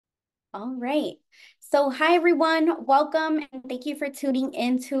All right. So hi, everyone. Welcome and thank you for tuning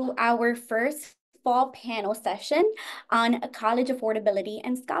into our first fall panel session on college affordability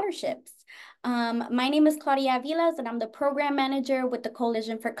and scholarships. My name is Claudia Avilas and I'm the program manager with the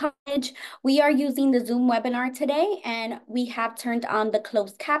Coalition for College. We are using the Zoom webinar today and we have turned on the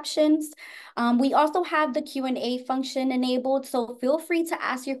closed captions. We also have the Q&A function enabled, so feel free to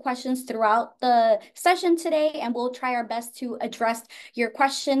ask your questions throughout the session today and we'll try our best to address your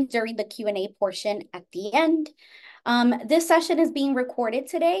questions during the Q&A portion at the end. This session is being recorded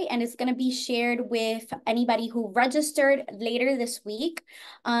today and it's going to be shared with anybody who registered later this week.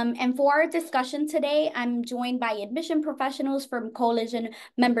 And for our discussion today, I'm joined by admission professionals from Coalition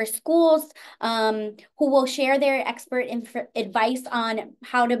member schools who will share their expert advice on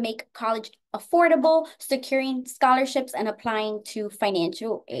how to make college affordable, securing scholarships, and applying to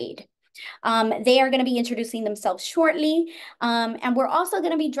financial aid. They are going to be introducing themselves shortly. And we're also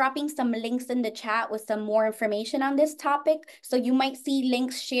going to be dropping some links in the chat with some more information on this topic. So you might see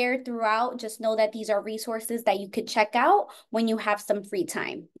links shared throughout. Just know that these are resources that you could check out when you have some free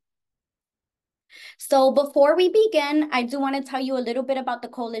time. So before we begin, I do want to tell you a little bit about the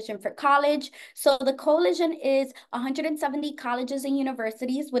Coalition for College. So the Coalition is 170 colleges and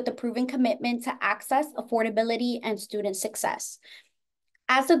universities with a proven commitment to access, affordability, and student success.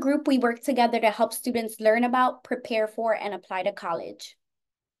 As a group, we work together to help students learn about, prepare for, and apply to college.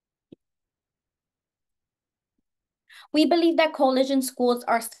 We believe that Coalition schools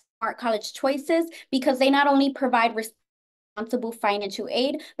are smart college choices because they not only provide responsible financial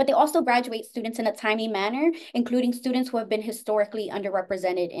aid, but they also graduate students in a timely manner, including students who have been historically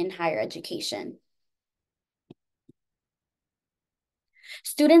underrepresented in higher education.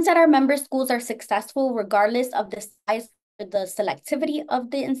 Students at our member schools are successful regardless of the size or the selectivity of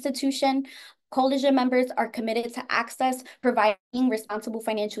the institution. Coalition members are committed to access, providing responsible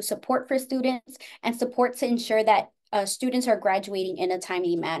financial support for students, and support to ensure that students are graduating in a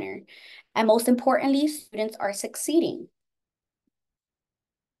timely manner. And most importantly, students are succeeding.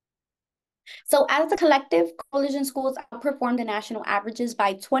 So as a collective, Coalition schools outperform the national averages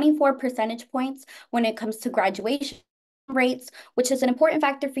by 24 percentage points when it comes to graduation rates, which is an important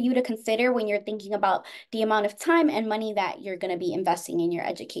factor for you to consider when you're thinking about the amount of time and money that you're going to be investing in your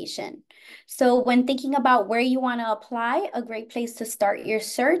education. So when thinking about where you want to apply, a great place to start your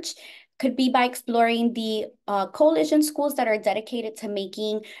search could be by exploring the Coalition schools that are dedicated to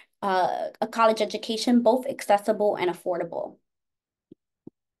making a college education both accessible and affordable.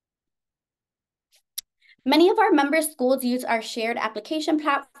 Many of our member schools use our shared application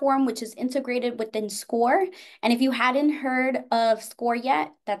platform, which is integrated within SCORE. And if you hadn't heard of SCORE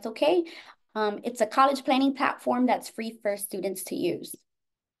yet, that's okay. It's a college planning platform that's free for students to use.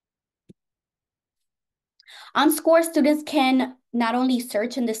 On SCORE, students can not only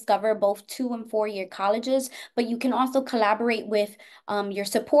search and discover both 2- and 4-year colleges, but you can also collaborate with your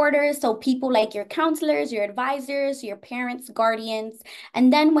supporters, so people like your counselors, your advisors, your parents, guardians.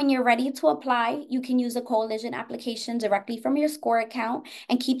 And then when you're ready to apply, you can use a Coalition application directly from your SCORE account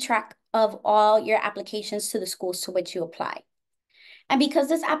and keep track of all your applications to the schools to which you apply. And because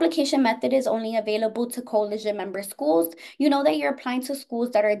this application method is only available to Coalition member schools, you know that you're applying to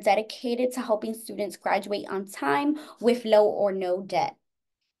schools that are dedicated to helping students graduate on time with low or no debt.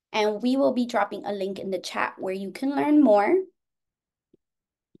 And we will be dropping a link in the chat where you can learn more.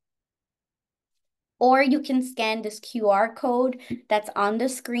 Or you can scan this QR code that's on the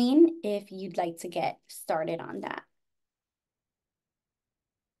screen if you'd like to get started on that.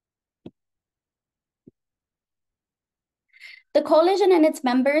 The Coalition and its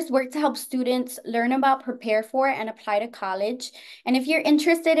members work to help students learn about, prepare for, and apply to college. And if you're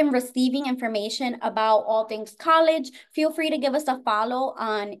interested in receiving information about all things college, feel free to give us a follow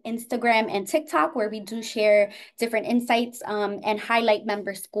on Instagram and TikTok, where we do share different insights and highlight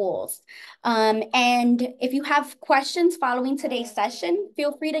member schools. And if you have questions following today's session,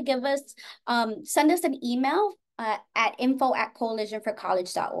 feel free to give us, send us an email at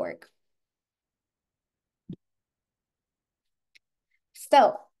info@coalitionforcollege.org.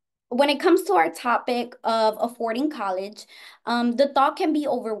 So when it comes to our topic of affording college, the thought can be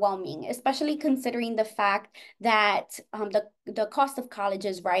overwhelming, especially considering the fact that the cost of college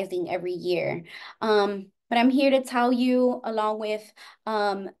is rising every year. But I'm here to tell you, along with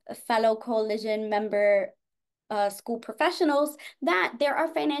fellow Coalition member school professionals, that there are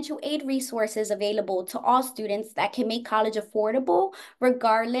financial aid resources available to all students that can make college affordable,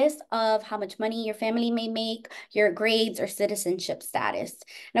 regardless of how much money your family may make, your grades, or citizenship status.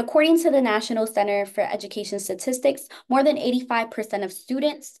 And according to the National Center for Education Statistics, more than 85% of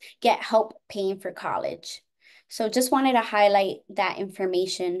students get help paying for college. So just wanted to highlight that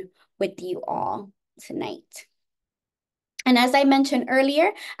information with you all tonight. And as I mentioned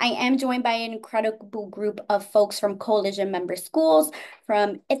earlier, I am joined by an incredible group of folks from coalition member schools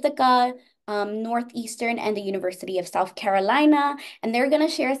from Ithaca, Northeastern, and the University of South Carolina. And they're going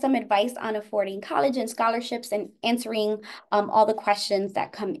to share some advice on affording college and scholarships and answering all the questions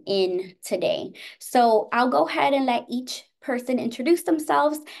that come in today. So I'll go ahead and let each person introduce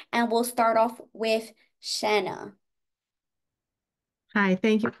themselves, and we'll start off with Shanna. Hi,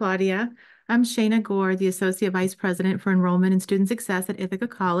 thank you, Claudia. I'm Shayna Gore, the Associate Vice President for Enrollment and Student Success at Ithaca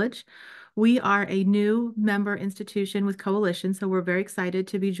College. We are a new member institution with Coalition, so we're very excited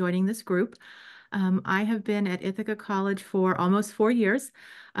to be joining this group. I have been at Ithaca College for almost 4 years,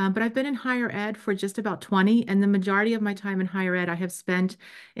 but I've been in higher ed for just about 20, and the majority of my time in higher ed I have spent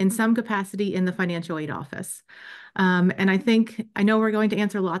in some capacity in the financial aid office. And I know we're going to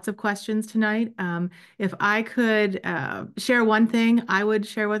answer lots of questions tonight. If I could share one thing, I would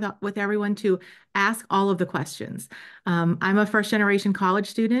share with everyone to ask all of the questions. I'm a first generation college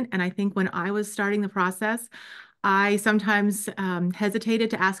student, and I think when I was starting the process, I sometimes hesitated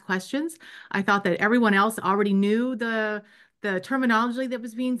to ask questions. I thought that everyone else already knew the terminology that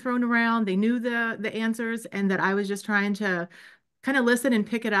was being thrown around. They knew the answers, and that I was just trying to kind of listen and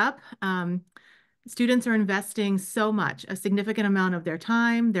pick it up. Students are investing so much, a significant amount of their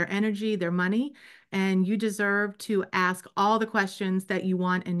time, their energy, their money, and you deserve to ask all the questions that you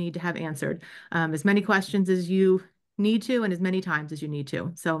want and need to have answered. As many questions as you need to and as many times as you need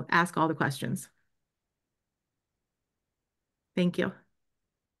to. So ask all the questions. Thank you.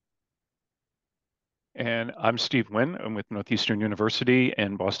 And I'm Steve Nguyen. I'm with Northeastern University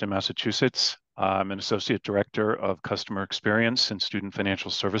in Boston, Massachusetts. I'm an Associate Director of Customer Experience and Student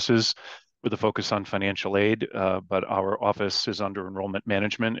Financial Services with a focus on financial aid, but our office is under enrollment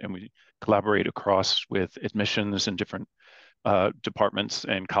management, and we collaborate across with admissions and different departments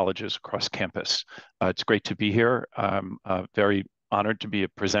and colleges across campus. It's great to be here. I'm very honored to be a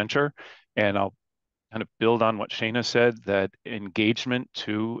presenter, and I'll kind of build on what Shayna said, that engagement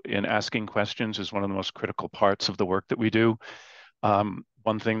too in asking questions is one of the most critical parts of the work that we do.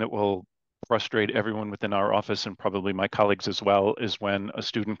 One thing that will frustrate everyone within our office, and probably my colleagues as well, is when a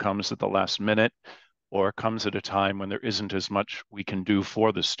student comes at the last minute or comes at a time when there isn't as much we can do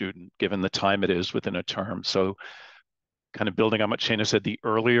for the student, given the time it is within a term. So kind of building on what Shayna said, the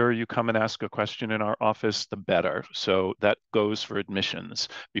earlier you come and ask a question in our office, the better. So that goes for admissions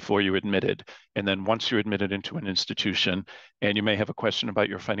before you're admitted. And then once you're admitted into an institution and you may have a question about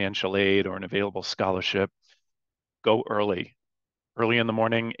your financial aid or an available scholarship, go early. Early in the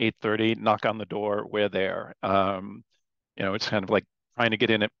morning, 8:30, knock on the door, we're there. It's kind of like trying to get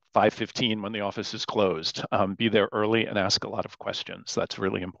in at 5:15 when the office is closed. Be there early and ask a lot of questions. That's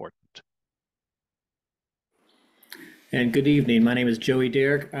really important. And good evening. My name is Joey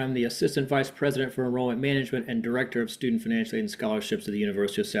Derrick. I'm the Assistant Vice President for Enrollment Management and Director of Student Financial Aid and Scholarships at the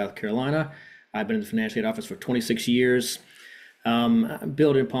University of South Carolina. I've been in the financial aid office for 26 years.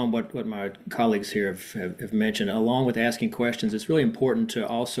 Building upon what my colleagues here have mentioned, along with asking questions, it's really important to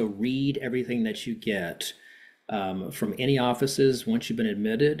also read everything that you get from any offices once you've been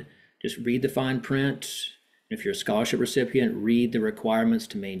admitted. Just read the fine print. If you're a scholarship recipient, read the requirements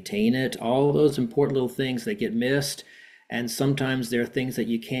to maintain it. All those important little things that get missed. And sometimes there are things that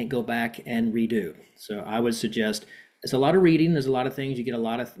you can't go back and redo. So I would suggest it's a lot of reading. There's a lot of things. You get a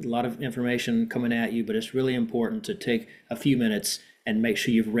lot of information coming at you, but it's really important to take a few minutes and make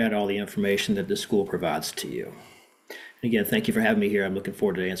sure you've read all the information that the school provides to you. And again, thank you for having me here. I'm looking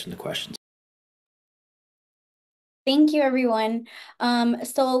forward to answering the questions. Thank you, everyone.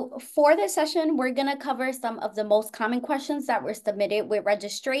 So for this session, we're going to cover some of the most common questions that were submitted with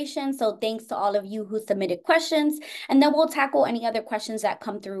registration. So thanks to all of you who submitted questions, and then we'll tackle any other questions that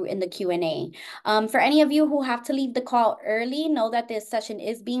come through in the Q&A. For any of you who have to leave the call early, know that this session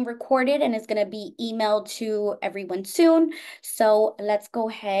is being recorded and is going to be emailed to everyone soon. So let's go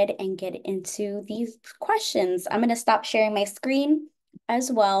ahead and get into these questions. I'm going to stop sharing my screen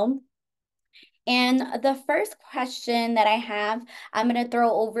as well. And the first question that I have, I'm going to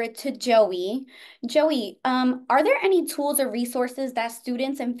throw over to Joey. Joey, are there any tools or resources that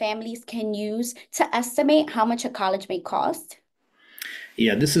students and families can use to estimate how much a college may cost?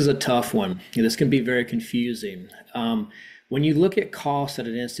 Yeah, this is a tough one. This can be very confusing. When you look at costs at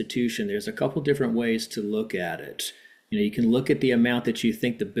an institution, there's a couple different ways to look at it. You can look at the amount that you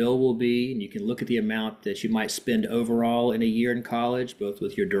think the bill will be, and you can look at the amount that you might spend overall in a year in college, both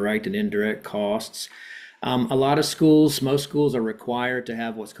with your direct and indirect costs. A lot of schools, most schools are required to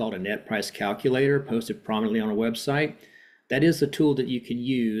have what's called a net price calculator posted prominently on a website. that is the tool that you can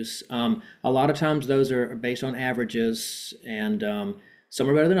use. A lot of times those are based on averages, and some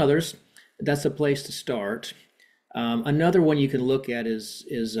are better than others. That's a place to start. Another one you can look at is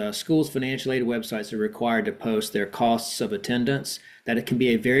schools' financial aid websites are required to post their costs of attendance. That it can be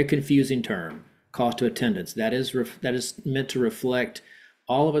a very confusing term, cost of attendance. That is meant to reflect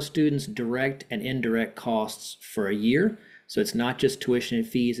all of a student's direct and indirect costs for a year. So it's not just tuition and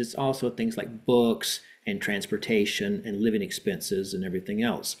fees, it's also things like books and transportation and living expenses and everything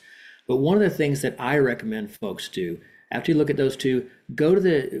else. But one of the things that I recommend folks do, after you look at those two, go to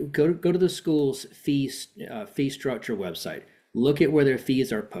the school's fee structure website. Look at where their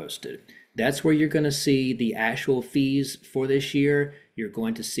fees are posted. That's where you're going to see the actual fees for this year. You're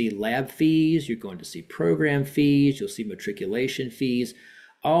going to see lab fees, you're going to see program fees, you'll see matriculation fees,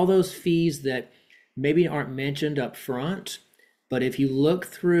 all those fees that maybe aren't mentioned up front, but if you look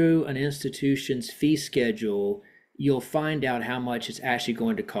through an institution's fee schedule, you'll find out how much it's actually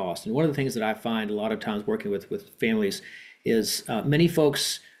going to cost. And one of the things that I find a lot of times working with families is many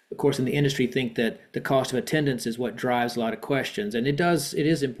folks, of course, in the industry think that the cost of attendance is what drives a lot of questions. And it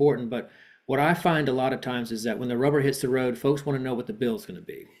is important, but what I find a lot of times is that when the rubber hits the road, folks want to know what the bill's going to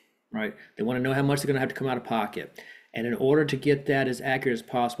be, right? They want to know how much they're going to have to come out of pocket. And in order to get that as accurate as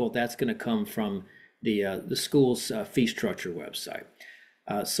possible, that's going to come from the school's fee structure website.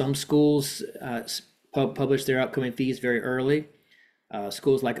 Some schools publish their upcoming fees very early.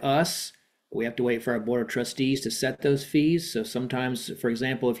 Schools like us, we have to wait for our board of trustees to set those fees. So sometimes, for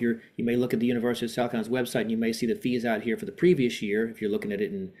example, if you may look at the University of South Carolina's website and you may see the fees out here for the previous year, if you're looking at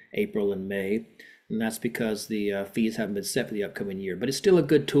it in April and May, and that's because the fees haven't been set for the upcoming year. But it's still a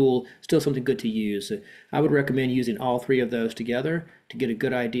good tool, still something good to use. So I would recommend using all three of those together to get a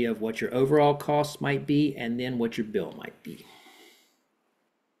good idea of what your overall costs might be and then what your bill might be.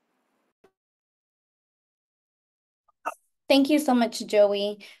 Thank you so much,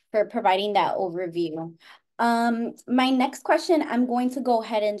 Joey, for providing that overview. My next question, I'm going to go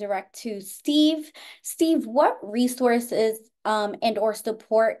ahead and direct to Steve. Steve, what resources and or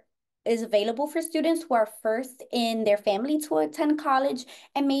support is available for students who are first in their family to attend college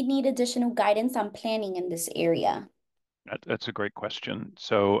and may need additional guidance on planning in this area? That's a great question.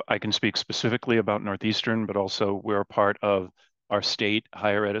 So I can speak specifically about Northeastern, but also we're a part of our state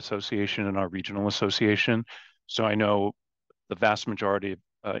higher ed association and our regional association. So I know the vast majority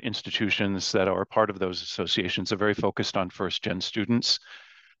of institutions that are a part of those associations are very focused on first-gen students.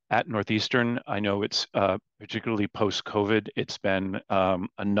 At Northeastern, I know it's particularly post-COVID, it's been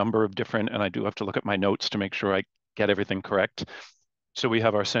a number of different, and I do have to look at my notes to make sure I get everything correct. So we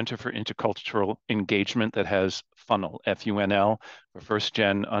have our Center for Intercultural Engagement that has Funnel, F-U-N-L, for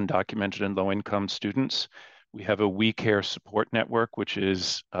first-gen undocumented and low-income students. We have a We Care support network, which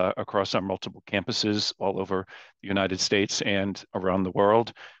is across our multiple campuses all over the United States and around the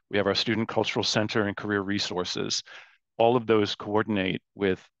world. We have our Student Cultural Center and Career Resources. All of those coordinate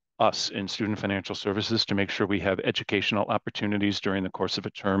with us in Student Financial Services to make sure we have educational opportunities during the course of a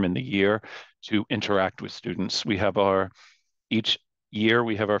term in the year to interact with students. Each year,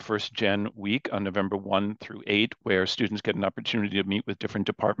 we have our first Gen Week on November 1 through 8, where students get an opportunity to meet with different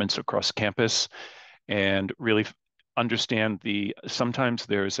departments across campus and really understand sometimes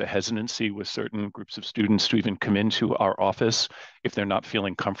there's a hesitancy with certain groups of students to even come into our office if they're not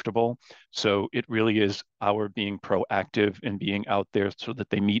feeling comfortable. So it really is our being proactive and being out there so that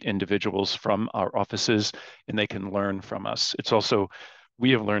they meet individuals from our offices and they can learn from us. It's also,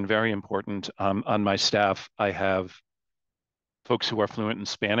 we have learned very important on my staff. I have folks who are fluent in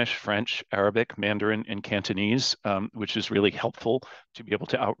Spanish, French, Arabic, Mandarin, and Cantonese, which is really helpful to be able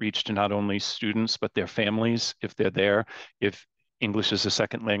to outreach to not only students, but their families if they're there. If English is a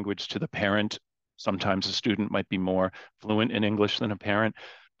second language to the parent, sometimes a student might be more fluent in English than a parent,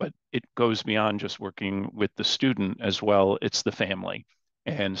 but it goes beyond just working with the student as well, it's the family.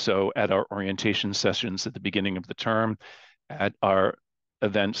 And so at our orientation sessions at the beginning of the term, at our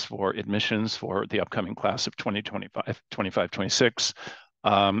events for admissions for the upcoming class of 2025-26,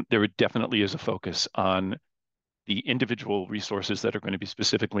 there definitely is a focus on the individual resources that are going to be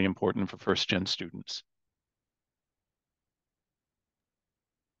specifically important for first-gen students.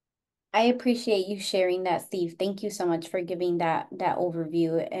 I appreciate you sharing that, Steve. Thank you so much for giving that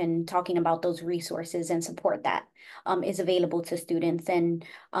overview and talking about those resources and support that is available to students. And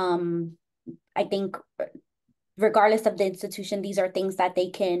I think regardless of the institution, these are things that they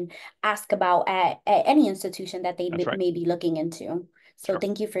can ask about at any institution that they Right. may be looking into. So Sure.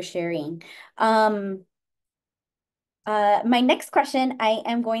 thank you for sharing. My next question I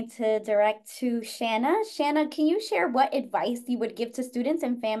am going to direct to Shanna. Shanna, can you share what advice you would give to students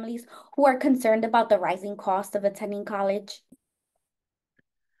and families who are concerned about the rising cost of attending college?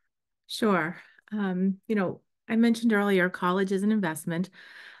 Sure. I mentioned earlier, college is an investment.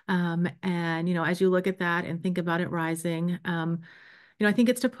 And, as you look at that and think about it rising, I think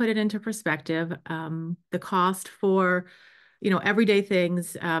it's to put it into perspective. The cost for, everyday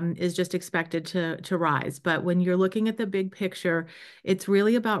things is just expected to rise. But when you're looking at the big picture, it's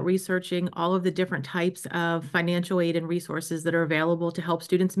really about researching all of the different types of financial aid and resources that are available to help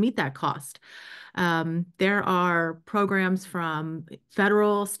students meet that cost. There are programs from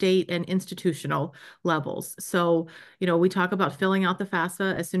federal, state, and institutional levels. So, we talk about filling out the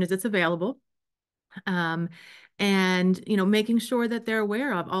FAFSA as soon as it's available. Um, and making sure that they're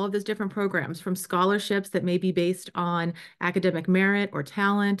aware of all of those different programs, from scholarships that may be based on academic merit or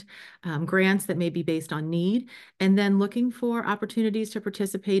talent, grants that may be based on need, and then looking for opportunities to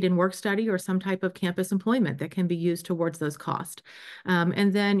participate in work study or some type of campus employment that can be used towards those costs.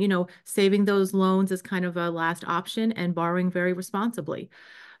 And then saving those loans as kind of a last option and borrowing very responsibly.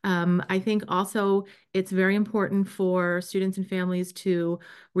 I think also it's very important for students and families to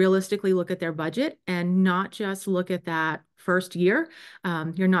realistically look at their budget and not just look at that first year.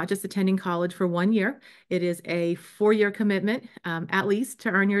 You're not just attending college for 1 year. It is a 4-year commitment, at least,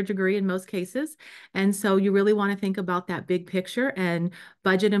 to earn your degree in most cases. And so you really want to think about that big picture and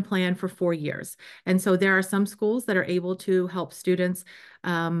budget and plan for 4 years. And so there are some schools that are able to help students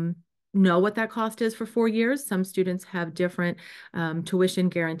know what that cost is for 4 years. Some students have different tuition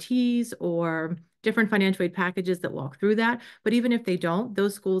guarantees or different financial aid packages that walk through that. But even if they don't,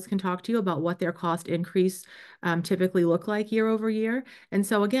 those schools can talk to you about what their cost increase typically look like year over year. And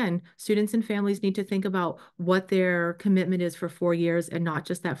so again, students and families need to think about what their commitment is for 4 years and not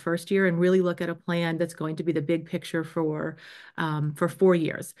just that first year, and really look at a plan that's going to be the big picture for 4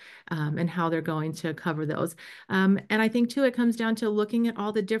 years and how they're going to cover those. And I think too, it comes down to looking at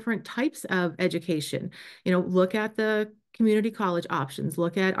all the different types of education. Look at the community college options,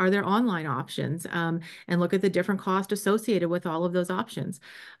 look at, are there online options, and look at the different costs associated with all of those options.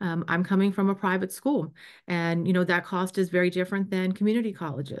 I'm coming from a private school, and that cost is very different than community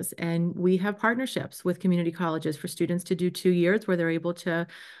colleges. And we have partnerships with community colleges for students to do 2 years where they're able to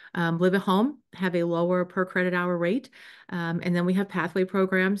live at home, have a lower per credit hour rate. And then we have pathway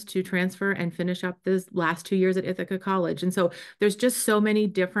programs to transfer and finish up the last 2 years at Ithaca College. And so there's just so many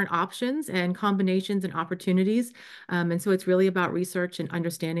different options and combinations and opportunities. And so it's really about research and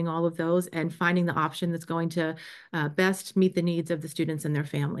understanding all of those and finding the option that's going to best meet the needs of the students and their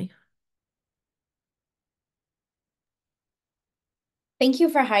family. Thank you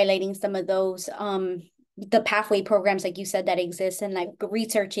for highlighting some of those, the pathway programs, like you said, that exist, and like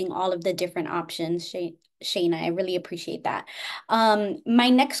researching all of the different options, Shayna. I really appreciate that. My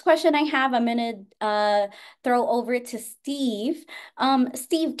next question I have, I'm gonna throw over to Steve.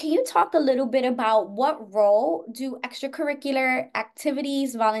 Steve, can you talk a little bit about what role do extracurricular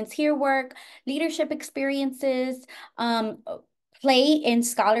activities, volunteer work, leadership experiences play in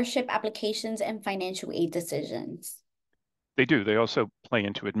scholarship applications and financial aid decisions? They do. They also play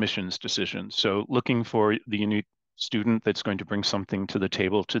into admissions decisions. So looking for the unique student that's going to bring something to the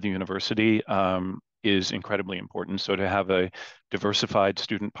table to the university is incredibly important. So to have a diversified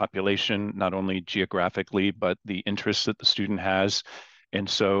student population, not only geographically, but the interests that the student has. And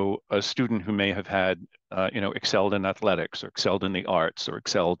so a student who may have had, excelled in athletics or excelled in the arts or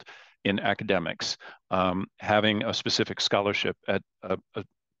excelled in academics, having a specific scholarship at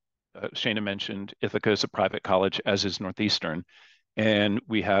Shana mentioned Ithaca is a private college, as is Northeastern. And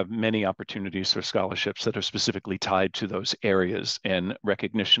we have many opportunities for scholarships that are specifically tied to those areas and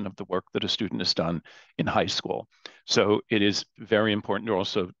recognition of the work that a student has done in high school. So it is very important to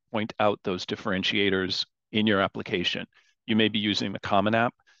also point out those differentiators in your application. You may be using the Common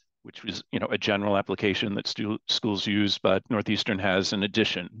App, which is a general application that schools use, but Northeastern has an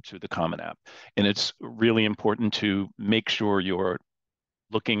addition to the Common App. And it's really important to make sure you're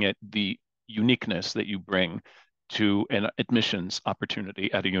looking at the uniqueness that you bring to an admissions opportunity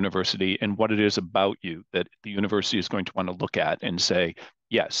at a university and what it is about you that the university is going to want to look at and say,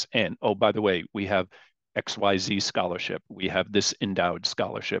 yes, and oh, by the way, we have XYZ scholarship. We have this endowed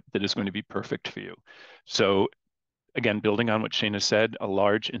scholarship that is going to be perfect for you. So again, building on what Shana said, a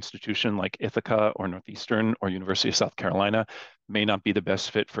large institution like Ithaca or Northeastern or University of South Carolina may not be the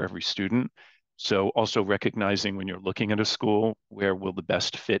best fit for every student. So also recognizing when you're looking at a school, where will the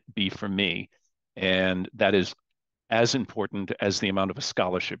best fit be for me? And that is as important as the amount of a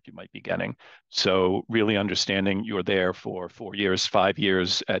scholarship you might be getting. So really understanding you're there for 4 years, 5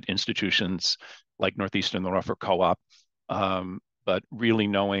 years at institutions like Northeastern, the Rougher Co-op, but really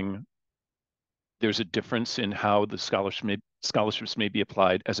knowing there's a difference in how the scholarships may be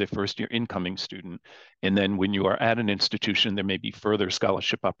applied as a first-year incoming student. And then when you are at an institution, there may be further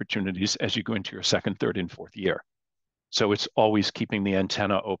scholarship opportunities as you go into your second, third, and fourth year. So it's always keeping the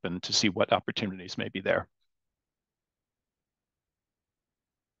antenna open to see what opportunities may be there.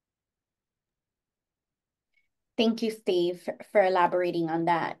 Thank you, Steve, for elaborating on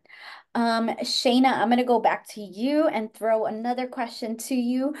that. Shayna, I'm going to go back to you and throw another question to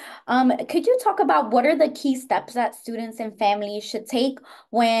you. Could you talk about what are the key steps that students and families should take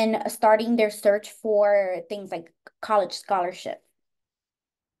when starting their search for things like college scholarship?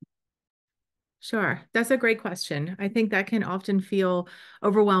 Sure, that's a great question. I think that can often feel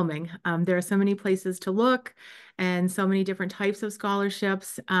overwhelming. There are so many places to look and so many different types of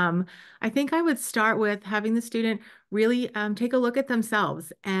scholarships. I think I would start with having the student really take a look at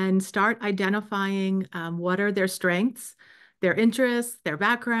themselves and start identifying what are their strengths, their interests, their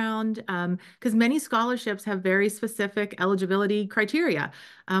background, because many scholarships have very specific eligibility criteria.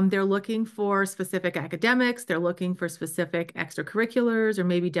 They're looking for specific academics, they're looking for specific extracurriculars or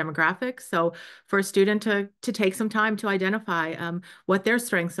maybe demographics. So for a student to take some time to identify what their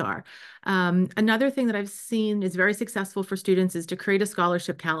strengths are. Another thing that I've seen is very successful for students is to create a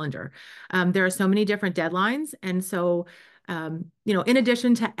scholarship calendar. There are so many different deadlines. And so in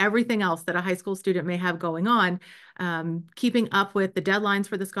addition to everything else that a high school student may have going on, keeping up with the deadlines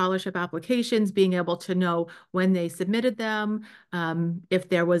for the scholarship applications, being able to know when they submitted them, if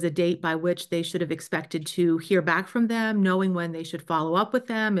there was a date by which they should have expected to hear back from them, knowing when they should follow up with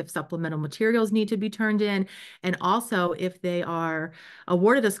them, if supplemental materials need to be turned in, and also if they are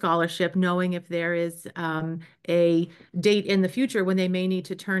awarded a scholarship, knowing if there is a date in the future when they may need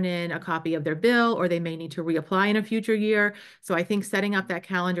to turn in a copy of their bill or they may need to reapply in a future year. So I think setting up that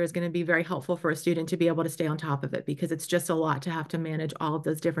calendar is going to be very helpful for a student to be able to stay on top of it because it's just a lot to have to manage all of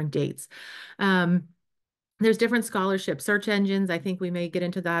those different dates. There's different scholarship search engines. I think we may get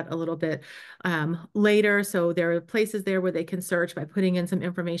into that a little bit later. So there are places there where they can search by putting in some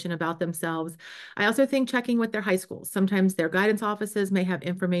information about themselves. I also think checking with their high schools. Sometimes their guidance offices may have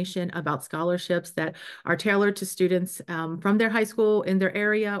information about scholarships that are tailored to students from their high school in their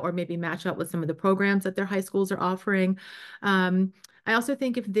area, or maybe match up with some of the programs that their high schools are offering. I also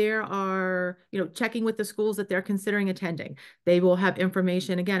think if there are, checking with the schools that they're considering attending, they will have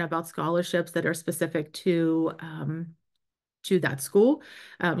information again about scholarships that are specific to that school.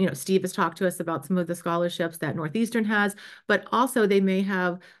 Steve has talked to us about some of the scholarships that Northeastern has, but also they may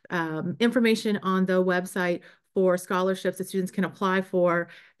have information on the website for scholarships that students can apply for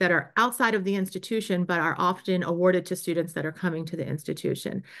that are outside of the institution, but are often awarded to students that are coming to the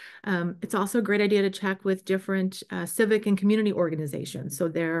institution. It's also a great idea to check with different civic and community organizations. So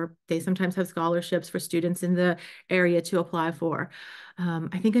they sometimes have scholarships for students in the area to apply for.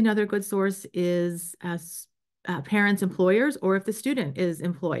 I think another good source is parents' employers, or if the student is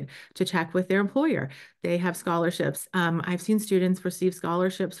employed, to check with their employer. They have scholarships. I've seen students receive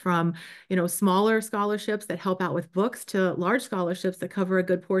scholarships from, smaller scholarships that help out with books to large scholarships that cover a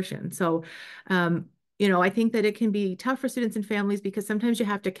good portion. So, I think that it can be tough for students and families because sometimes you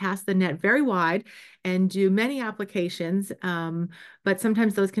have to cast the net very wide and do many applications, but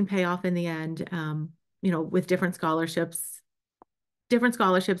sometimes those can pay off in the end, with different scholarships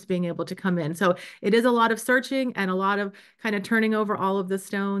being able to come in. So it is a lot of searching and a lot of kind of turning over all of the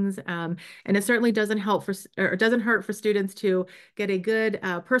stones. And it certainly doesn't hurt for students to get a good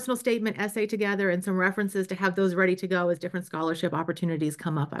personal statement essay together and some references to have those ready to go as different scholarship opportunities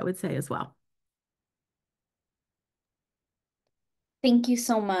come up, I would say as well. Thank you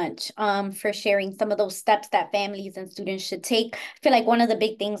so much for sharing some of those steps that families and students should take. I feel like one of the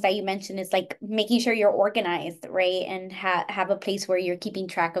big things that you mentioned is like making sure you're organized, right? And have a place where you're keeping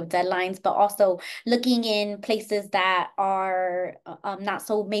track of deadlines, but also looking in places that are not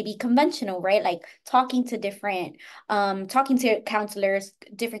so maybe conventional, right? Like talking to counselors,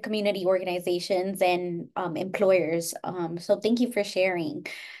 different community organizations and employers. So thank you for sharing.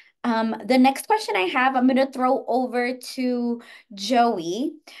 The next question I have, I'm going to throw over to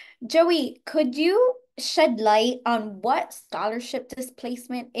Joey. Joey, could you shed light on what scholarship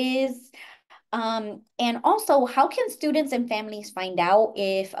displacement is? And also, how can students and families find out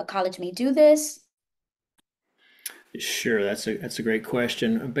if a college may do this? Sure, that's a great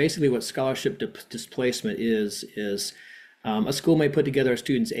question. Basically, what scholarship displacement is a school may put together a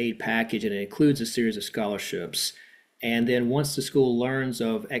student's aid package and it includes a series of scholarships. And then once the school learns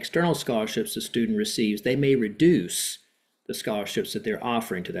of external scholarships the student receives, they may reduce the scholarships that they're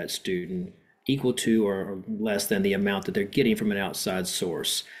offering to that student equal to or less than the amount that they're getting from an outside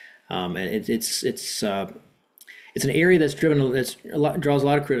source. And it's an area draws a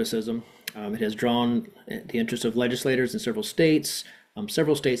lot of criticism. It has drawn the interest of legislators in several states.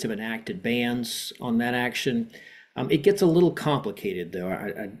 Several states have enacted bans on that action. It gets a little complicated, though.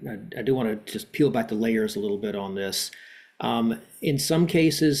 I do want to just peel back the layers a little bit on this. In some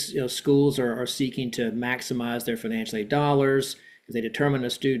cases, schools are seeking to maximize their financial aid dollars. If they determine a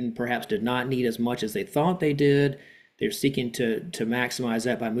student perhaps did not need as much as they thought they did, they're seeking to maximize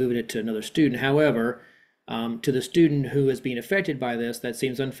that by moving it to another student. However, to the student who is being affected by this, that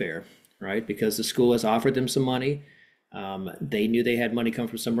seems unfair, right? Because the school has offered them some money. They knew they had money come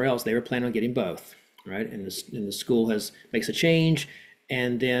from somewhere else. They were planning on getting both, right? And the school makes a change,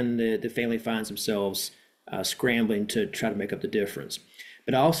 and then the family finds themselves scrambling to try to make up the difference.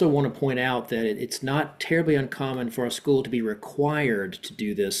 But I also want to point out that it's not terribly uncommon for a school to be required to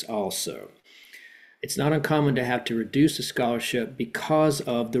do this also. It's not uncommon to have to reduce a scholarship because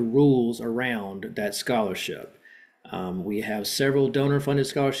of the rules around that scholarship. We have several donor-funded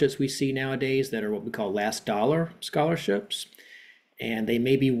scholarships we see nowadays that are what we call last dollar scholarships. And they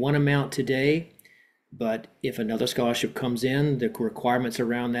may be one amount today, but if another scholarship comes in, the requirements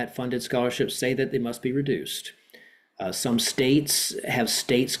around that funded scholarship say that they must be reduced. Some states have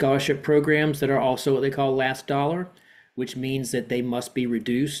state scholarship programs that are also what they call last dollar, which means that they must be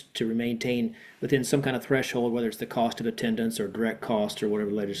reduced to maintain within some kind of threshold, whether it's the cost of attendance or direct cost or whatever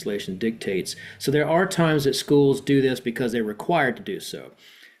legislation dictates. So there are times that schools do this because they're required to do so.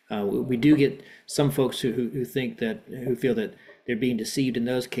 We do get some folks who feel that they're being deceived in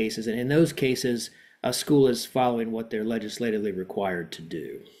those cases, and in those cases, a school is following what they're legislatively required to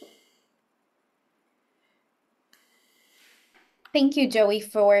do. Thank you, Joey,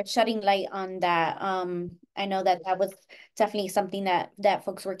 for shedding light on that. I know that was definitely something that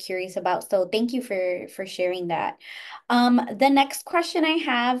folks were curious about. So thank you for sharing that. The next question I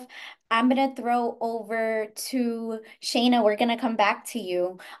have, I'm gonna throw over to Shayna. We're gonna come back to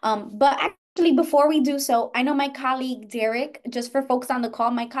you. But actually, before we do so, I know my colleague Derek, just for folks on the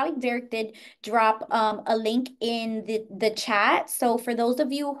call, my colleague Derek did drop a link in the chat. So for those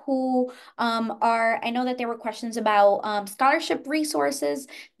of you who I know that there were questions about scholarship resources.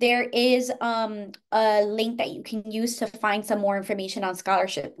 There is a link that you can use to find some more information on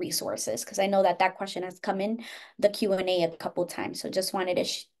scholarship resources, because I know that question has come in the Q&A a couple times. So just wanted to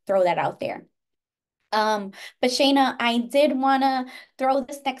throw that out there. But Shayna, I did want to throw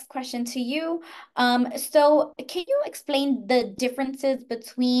this next question to you. So can you explain the differences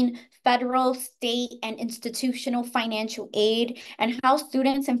between federal, state, and institutional financial aid, and how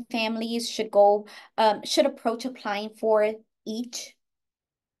students and families should approach applying for each?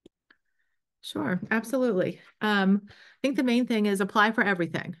 Sure, absolutely. I think the main thing is apply for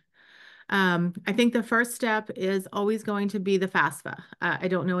everything. I think the first step is always going to be the FAFSA. I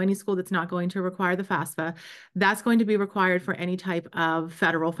don't know any school that's not going to require the FAFSA. That's going to be required for any type of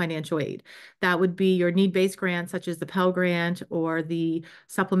federal financial aid. That would be your need-based grant, such as the Pell Grant or the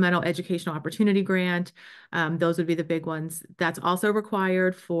Supplemental Educational Opportunity Grant. Those would be the big ones. That's also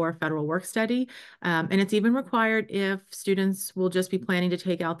required for federal work study. And it's even required if students will just be planning to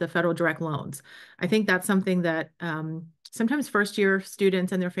take out the federal direct loans. I think that's something that sometimes first-year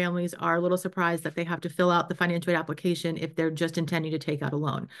students and their families are a little surprised that they have to fill out the financial aid application if they're just intending to take out a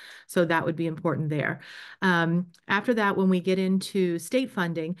loan. So that would be important there. After that, when we get into state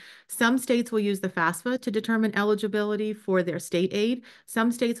funding, some states will use the FAFSA to determine eligibility for their state aid.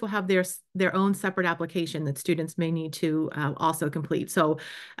 Some states will have their own separate application that students may need to also complete. So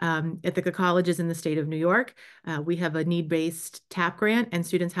Ithaca College is in the state of New York. We have a need-based TAP grant, and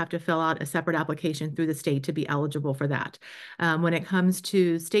students have to fill out a separate application through the state to be eligible for that. When it comes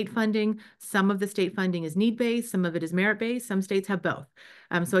to state funding, some of the state funding is need-based, some of it is merit-based, some states have both.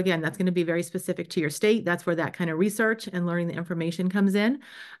 So again, that's going to be very specific to your state. That's where that kind of research and learning the information comes in.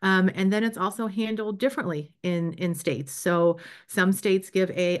 And then it's also handled differently in states. So some states give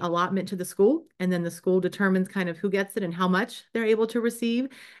a allotment to the school, and then the school determines kind of who gets it and how much they're able to receive.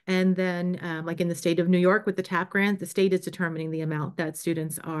 And then like in the state of New York with the TAP grant, the state is determining the amount that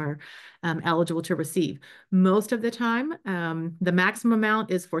students are eligible to receive. Most of the time, the maximum amount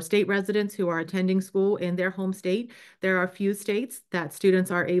is for state residents who are attending school in their home state. There are a few states that students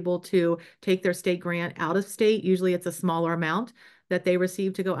are able to take their state grant out of state. Usually it's a smaller amount that they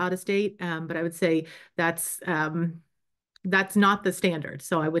receive to go out of state. But I would say that's that's not the standard.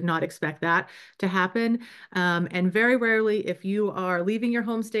 So I would not expect that to happen. And very rarely, if you are leaving your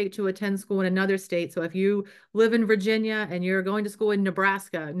home state to attend school in another state, so if you live in Virginia and you're going to school in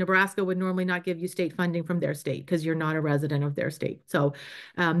Nebraska, Nebraska would normally not give you state funding from their state because you're not a resident of their state. So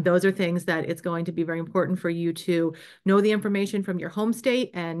those are things that it's going to be very important for you to know the information from your home state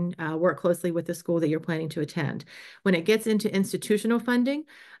and work closely with the school that you're planning to attend. When it gets into institutional funding,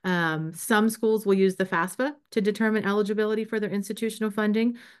 some schools will use the FAFSA to determine eligibility for their institutional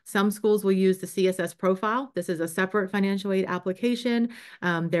funding. Some schools will use the CSS profile. This is a separate financial aid application.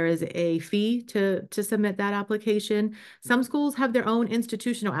 There is a fee to submit that application. Some schools have their own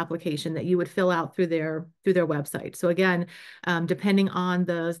institutional application that you would fill out through their website. So again, depending on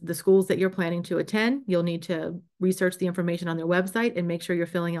the schools that you're planning to attend, you'll need to research the information on their website and make sure you're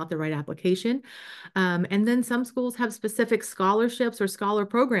filling out the right application. And then some schools have specific scholarships or scholar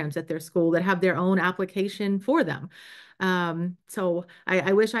programs at their school that have their own application for them. So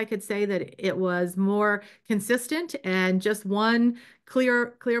I wish I could say that it was more consistent and just one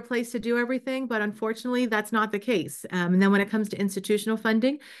clear place to do everything, but unfortunately that's not the case. And then when it comes to institutional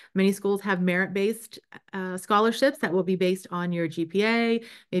funding, many schools have merit-based scholarships that will be based on your GPA,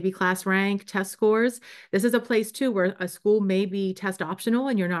 maybe class rank, test scores. This is a place too where a school may be test optional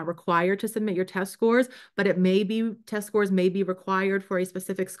and you're not required to submit your test scores, but test scores may be required for a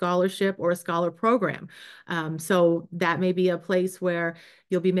specific scholarship or a scholar program. So that may be a place where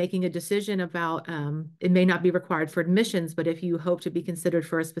you'll be making a decision about, it may not be required for admissions, but if you hope to be considered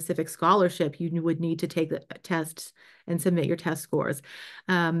for a specific scholarship, you would need to take the tests and submit your test scores.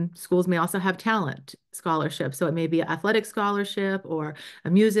 Schools may also have talent scholarships. So it may be an athletic scholarship or a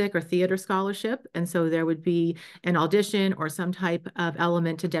music or theater scholarship. And so there would be an audition or some type of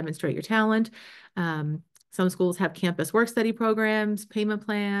element to demonstrate your talent. Some schools have campus work study programs, payment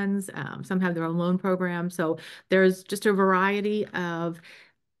plans. Some have their own loan programs. So there's just a variety of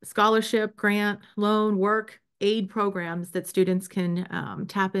scholarship, grant, loan, work, aid programs that students can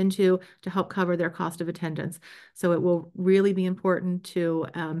tap into to help cover their cost of attendance. So it will really be important to,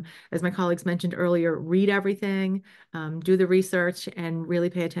 as my colleagues mentioned earlier, read everything, do the research, and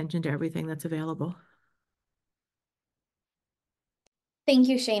really pay attention to everything that's available. Thank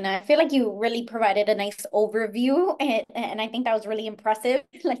you, Shayna. I feel like you really provided a nice overview, and I think that was really impressive,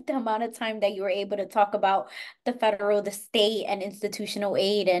 like the amount of time that you were able to talk about the federal, the state, and institutional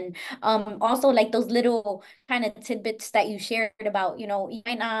aid, and also like those little kind of tidbits that you shared about, you know, you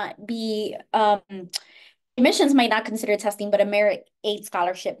might not be admissions might not consider testing, but a merit aid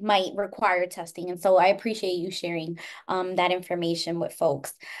scholarship might require testing. And so I appreciate you sharing that information with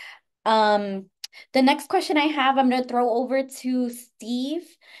folks. The next question I have, I'm going to throw over to Steve.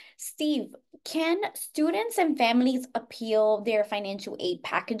 Steve, can students and families appeal their financial aid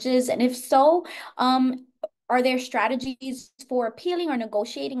packages? And if so, are there strategies for appealing or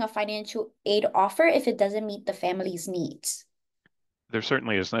negotiating a financial aid offer if it doesn't meet the family's needs? There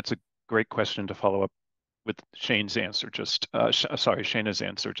certainly is. And that's a great question to follow up with Shayna's answer just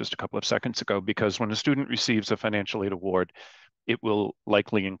a couple of seconds ago, because when a student receives a financial aid award, it will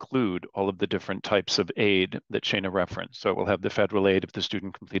likely include all of the different types of aid that Shayna referenced. So it will have the federal aid if the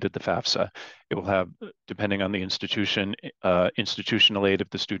student completed the FAFSA. It will have, depending on the institution, institutional aid if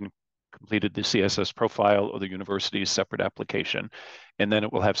the student completed the CSS profile or the university's separate application. And then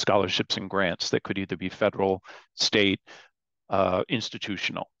it will have scholarships and grants that could either be federal, state,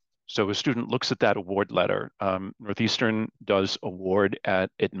 institutional. So a student looks at that award letter. Northeastern does award at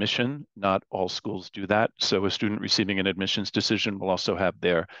admission. Not all schools do that. So a student receiving an admissions decision will also have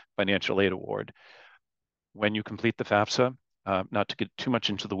their financial aid award. When you complete the FAFSA, not to get too much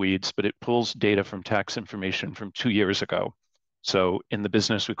into the weeds, but it pulls data from tax information from 2 years ago. So in the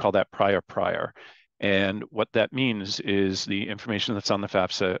business, we call that prior. And what that means is the information that's on the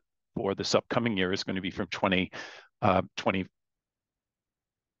FAFSA for this upcoming year is going to be from 2020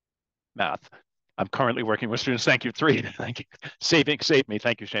 math. I'm currently working with students. Thank you, Thank you. Save me.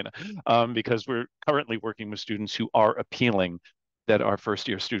 Thank you, Shayna. Because we're currently working with students who are appealing that are first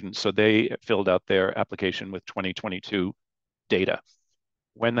year students. So they filled out their application with 2022 data.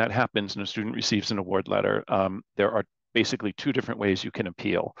 When that happens and a student receives an award letter, there are basically 2 different ways you can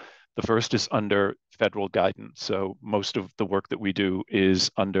appeal. The first is under federal guidance. So most of the work that we do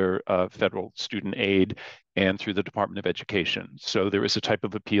is under federal student aid and through the Department of Education. So there is a type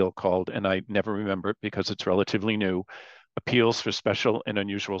of appeal called, and I never remember it because it's relatively new, appeals for special and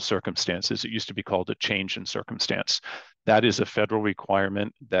unusual circumstances. It used to be called a change in circumstance. That is a federal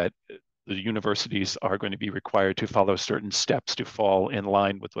requirement that the universities are going to be required to follow certain steps to fall in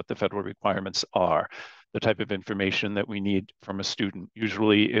line with what the federal requirements are. The type of information that we need from a student.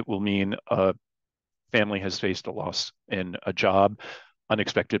 Usually it will mean a family has faced a loss in a job,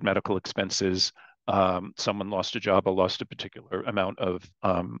 unexpected medical expenses, someone lost a job or lost a particular amount of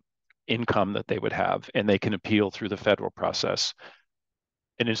income that they would have, and they can appeal through the federal process.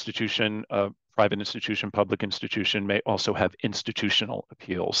 An institution, a private institution, public institution may also have institutional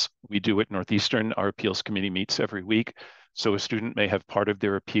appeals. We do at Northeastern. Our appeals committee meets every week. So a student may have part of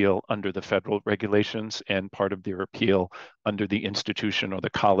their appeal under the federal regulations and part of their appeal under the institution or the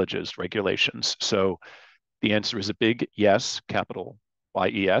college's regulations. So the answer is a big yes, capital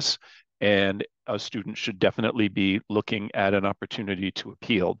YES, and a student should definitely be looking at an opportunity to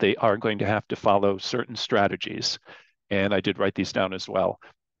appeal. They are going to have to follow certain strategies, and I did write these down as well.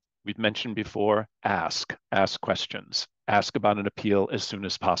 We've mentioned before, ask questions, ask about an appeal as soon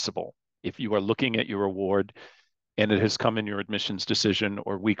as possible. If you are looking at your award and it has come in your admissions decision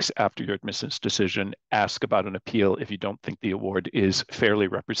or weeks after your admissions decision, ask about an appeal if you don't think the award is fairly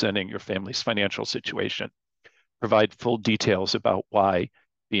representing your family's financial situation. Provide full details about why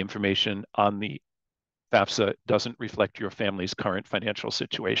the information on the FAFSA doesn't reflect your family's current financial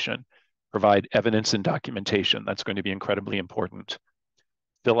situation. Provide evidence and documentation. That's going to be incredibly important.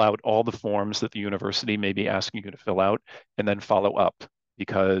 Fill out all the forms that the university may be asking you to fill out, and then follow up.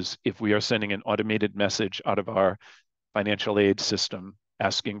 Because if we are sending an automated message out of our financial aid system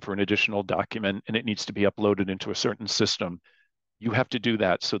asking for an additional document and it needs to be uploaded into a certain system, you have to do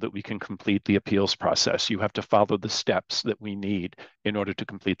that so that we can complete the appeals process. You have to follow the steps that we need in order to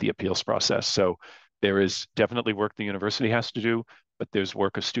complete the appeals process. So there is definitely work the university has to do, but there's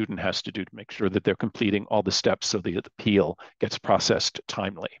work a student has to do to make sure that they're completing all the steps so the appeal gets processed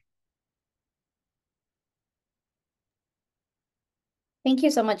timely. Thank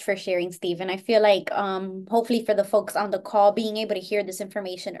you so much for sharing, Steve. And I feel like hopefully for the folks on the call, being able to hear this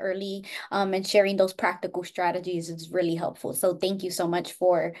information early and sharing those practical strategies is really helpful. So thank you so much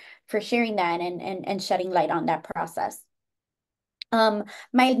for sharing that and shedding light on that process.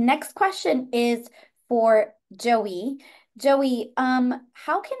 My next question is for Joey. Joey,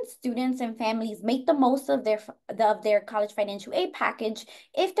 how can students and families make the most of their college financial aid package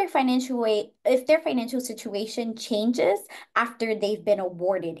if their financial situation changes after they've been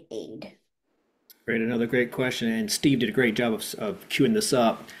awarded aid? Great, another great question, and Steve did a great job of queuing this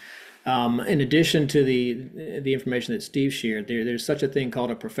up. In addition to the information that Steve shared, there's such a thing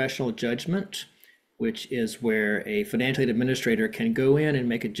called a professional judgment, which is where a financial aid administrator can go in and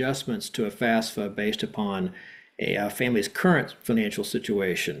make adjustments to a FAFSA based upon a family's current financial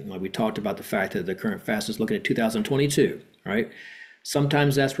situation. Like we talked about the fact that the current FAFSA is looking at 2022, right?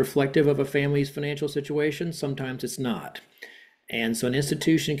 Sometimes that's reflective of a family's financial situation, sometimes it's not. And so an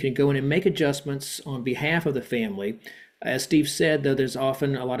institution can go in and make adjustments on behalf of the family. As Steve said, though, there's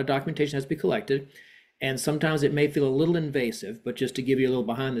often a lot of documentation has to be collected, and sometimes it may feel a little invasive, but just to give you a little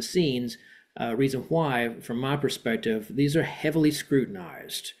behind the scenes, reason why, from my perspective, these are heavily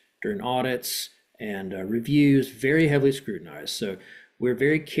scrutinized during audits and reviews, very heavily scrutinized. So we're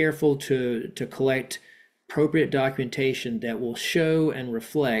very careful to collect appropriate documentation that will show and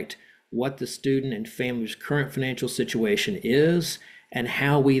reflect what the student and family's current financial situation is and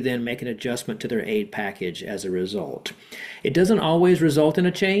how we then make an adjustment to their aid package as a result. It doesn't always result in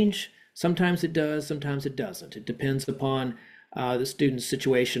a change. Sometimes it does, sometimes it doesn't. It depends upon the student's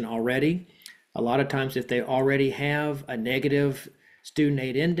situation already. A lot of times if they already have a negative student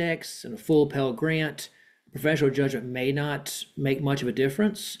aid index and a full Pell Grant, professional judgment may not make much of a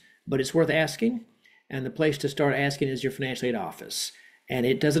difference, but it's worth asking. And the place to start asking is your financial aid office. And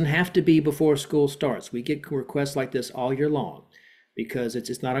it doesn't have to be before school starts. We get requests like this all year long because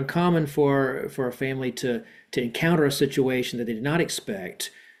it's not uncommon for a family to encounter a situation that they did not expect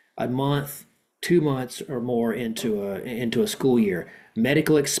a month, 2 months or more into a school year.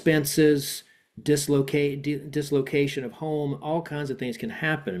 Medical expenses, dislocation of home, all kinds of things can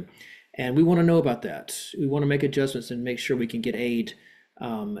happen. And we want to know about that. We want to make adjustments and make sure we can get aid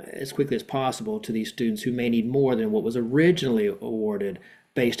as quickly as possible to these students who may need more than what was originally awarded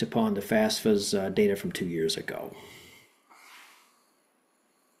based upon the FAFSA's data from 2 years ago.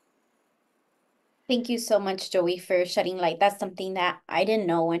 Thank you so much, Joey, for shedding light. That's something that I didn't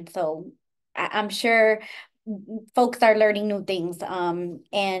know. And so I'm sure folks are learning new things.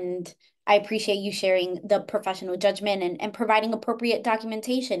 And I appreciate you sharing the professional judgment and providing appropriate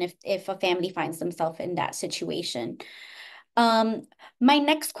documentation if a family finds themselves in that situation. My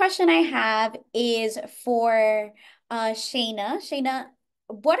next question I have is for Shayna. Shayna,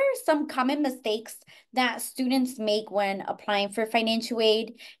 what are some common mistakes that students make when applying for financial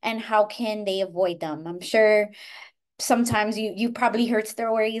aid, and how can they avoid them? I'm sure sometimes you probably heard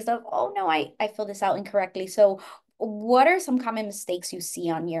stories of, oh no, I filled this out incorrectly. So what are some common mistakes you see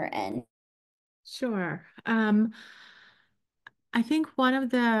on your end? Sure. I think one of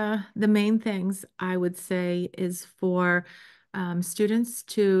the main things I would say is for students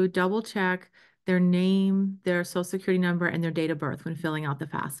to double check their name, their social security number, and their date of birth when filling out the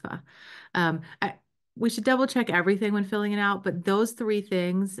FAFSA. We should double check everything when filling it out, but those three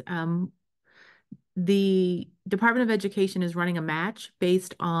things, the Department of Education is running a match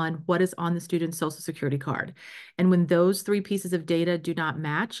based on what is on the student's social security card. And when those three pieces of data do not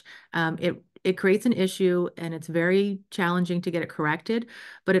match, it creates an issue and it's very challenging to get it corrected,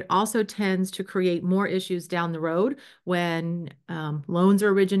 but it also tends to create more issues down the road when loans are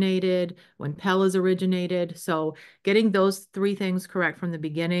originated, when Pell is originated. So getting those three things correct from the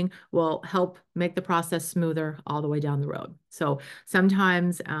beginning will help make the process smoother all the way down the road. So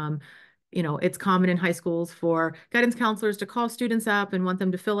sometimes it's common in high schools for guidance counselors to call students up and want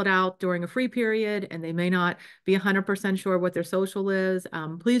them to fill it out during a free period, and they may not be 100% sure what their social is.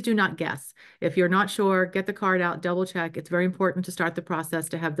 Please do not guess. If you're not sure, get the card out, double check. It's very important to start the process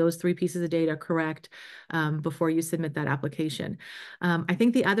to have those three pieces of data correct before you submit that application. I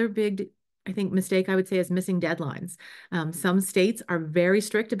think the other big mistake I would say is missing deadlines. Some states are very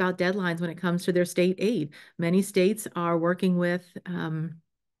strict about deadlines when it comes to their state aid. Many states are working with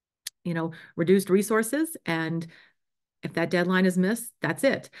reduced resources. And if that deadline is missed, that's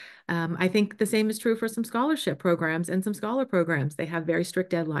it. I think the same is true for some scholarship programs and some scholar programs. They have very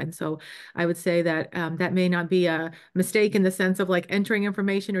strict deadlines. So I would say that that may not be a mistake in the sense of like entering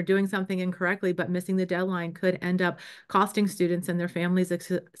information or doing something incorrectly, but missing the deadline could end up costing students and their families a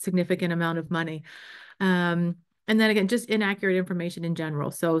significant amount of money. And then again, just inaccurate information in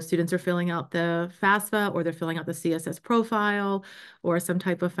general. So students are filling out the FAFSA or they're filling out the CSS profile or some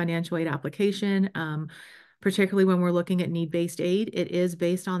type of financial aid application. Particularly when we're looking at need-based aid, it is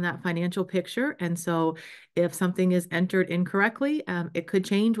based on that financial picture. And so if something is entered incorrectly, it could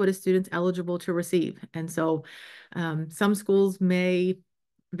change what a student's eligible to receive. And so some schools may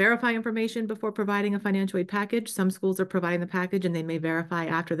verify information before providing a financial aid package. Some schools are providing the package and they may verify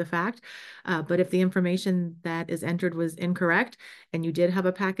after the fact. But if the information that is entered was incorrect and you did have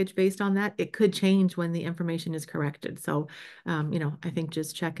a package based on that, it could change when the information is corrected. So, I think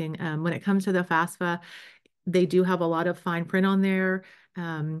just checking when it comes to the FAFSA, they do have a lot of fine print on there.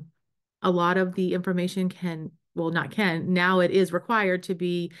 A lot of the information now it is required to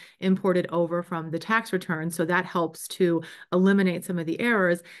be imported over from the tax return. So that helps to eliminate some of the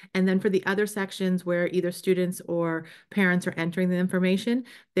errors. And then for the other sections where either students or parents are entering the information,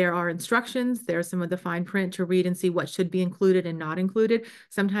 there are instructions. There's some of the fine print to read and see what should be included and not included.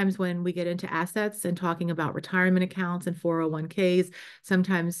 Sometimes when we get into assets and talking about retirement accounts and 401ks,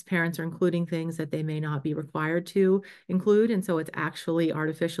 sometimes parents are including things that they may not be required to include. And so it's actually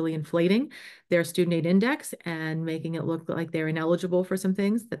artificially inflating their student aid index and making it look like they're ineligible for some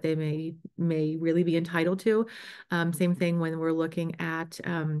things that they may really be entitled to. Same thing when we're looking at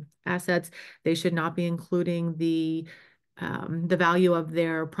assets, they should not be including the value of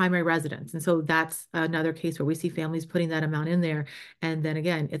their primary residence. And so that's another case where we see families putting that amount in there. And then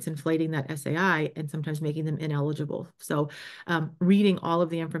again, it's inflating that SAI and sometimes making them ineligible. So reading all of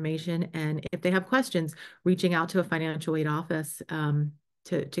the information, and if they have questions, reaching out to a financial aid office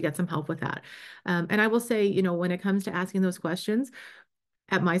to get some help with that. And I will say, when it comes to asking those questions,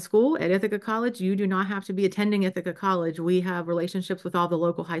 at my school, at Ithaca College, you do not have to be attending Ithaca College. We have relationships with all the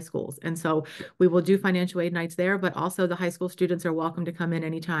local high schools. And so we will do financial aid nights there, but also the high school students are welcome to come in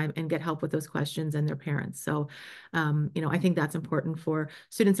anytime and get help with those questions and their parents. So, I think that's important for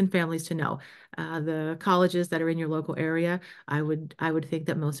students and families to know. The colleges that are in your local area, I would think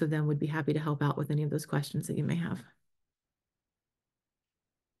that most of them would be happy to help out with any of those questions that you may have.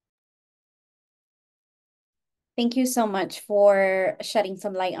 Thank you so much for shedding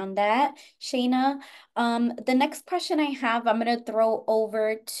some light on that, Shayna. The next question I have, I'm going to throw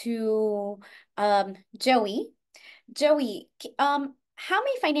over to Joey. Joey, how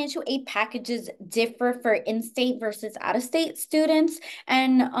many financial aid packages differ for in-state versus out-of-state students?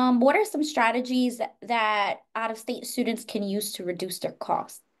 And what are some strategies that out-of-state students can use to reduce their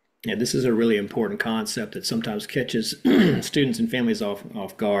costs? Yeah, this is a really important concept that sometimes catches students and families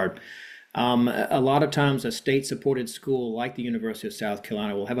off guard. A lot of times a state-supported school like the University of South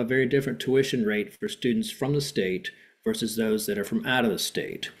Carolina will have a very different tuition rate for students from the state versus those that are from out of the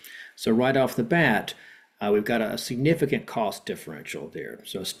state. So right off the bat, we've got a significant cost differential there.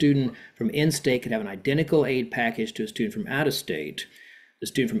 So a student from in-state could have an identical aid package to a student from out of state. The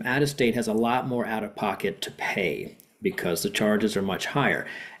student from out of state has a lot more out of pocket to pay because the charges are much higher.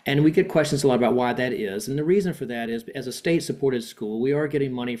 And we get questions a lot about why that is. And the reason for that is, as a state-supported school, we are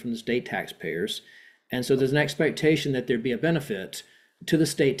getting money from the state taxpayers. And so there's an expectation that there'd be a benefit to the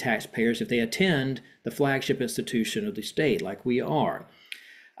state taxpayers if they attend the flagship institution of the state, like we are.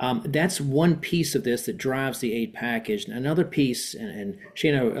 That's one piece of this that drives the aid package. Another piece, and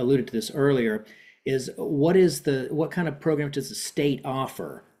Shana alluded to this earlier, is what kind of program does the state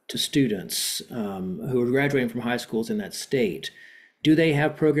offer to students who are graduating from high schools in that state? Do they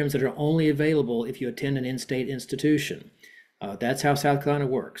have programs that are only available if you attend an in-state institution? That's how South Carolina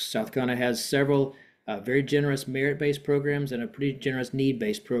works. South Carolina has several very generous merit-based programs and a pretty generous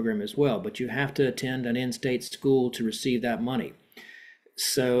need-based program as well, but you have to attend an in-state school to receive that money.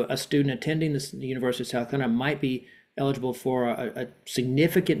 So a student attending the University of South Carolina might be eligible for a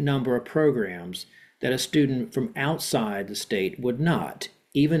significant number of programs that a student from outside the state would not,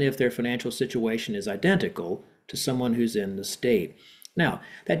 even if their financial situation is identical to someone who's in the state. Now,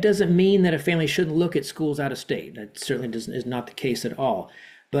 that doesn't mean that a family shouldn't look at schools out of state. That certainly is not the case at all.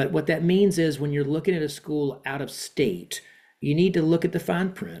 But what that means is when you're looking at a school out of state, you need to look at the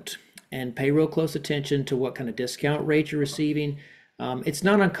fine print and pay real close attention to what kind of discount rate you're receiving. It's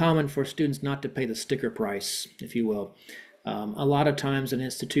not uncommon for students not to pay the sticker price, if you will. A lot of times an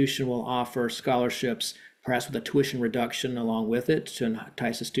institution will offer scholarships, perhaps with a tuition reduction along with it, to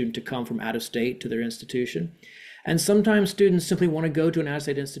entice a student to come from out of state to their institution. And sometimes students simply want to go to an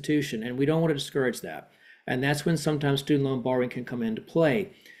out-of-state institution, and we don't want to discourage that. And that's when sometimes student loan borrowing can come into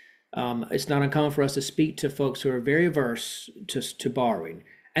play. It's not uncommon for us to speak to folks who are very averse to borrowing.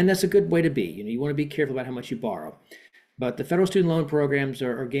 And that's a good way to be. You want to be careful about how much you borrow. But the federal student loan programs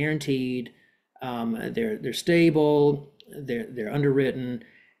are guaranteed. They're stable. They're underwritten.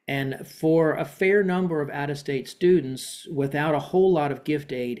 And for a fair number of out-of-state students, without a whole lot of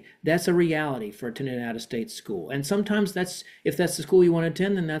gift aid, that's a reality for attending an out-of-state school. And sometimes if that's the school you want to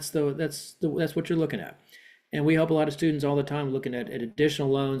attend, then that's what you're looking at. And we help a lot of students all the time looking at additional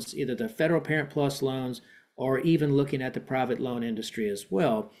loans, either the federal Parent Plus loans or even looking at the private loan industry as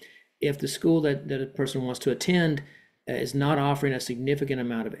well. If the school that a person wants to attend is not offering a significant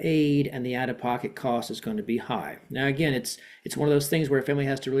amount of aid and the out-of-pocket cost is going to be high. Now, again, it's one of those things where a family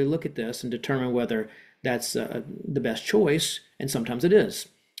has to really look at this and determine whether that's the best choice, and sometimes it is.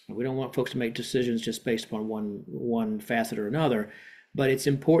 We don't want folks to make decisions just based upon one facet or another, but it's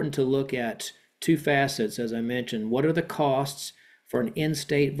important to look at two facets, as I mentioned. What are the costs for an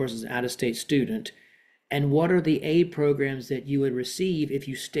in-state versus out-of-state student, and what are the aid programs that you would receive if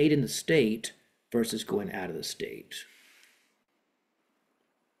you stayed in the state versus going out of the state?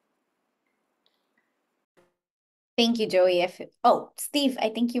 Thank you, Joey. Steve, I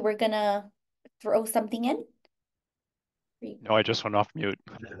think you were gonna throw something in. No, I just went off mute.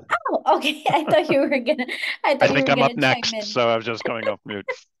 Oh, okay. I thought you were gonna. I think I'm up chime next, in. so I was just going off mute.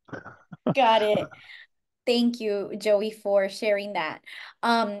 Got it. Thank you, Joey, for sharing that.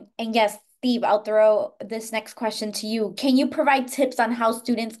 And yes, Steve, I'll throw this next question to you. Can you provide tips on how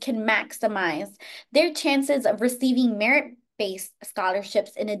students can maximize their chances of receiving merit-based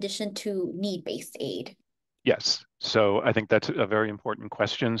scholarships in addition to need-based aid? Yes. So I think that's a very important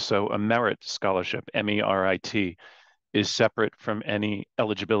question. So a merit scholarship, MERIT, is separate from any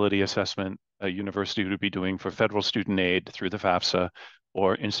eligibility assessment a university would be doing for federal student aid through the FAFSA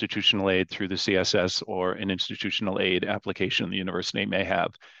or institutional aid through the CSS or an institutional aid application the university may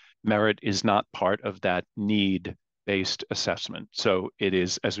have. Merit is not part of that need-based assessment. So it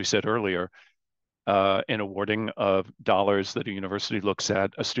is, as we said earlier, an awarding of dollars that a university looks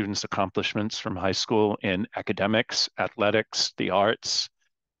at a student's accomplishments from high school in academics, athletics, the arts,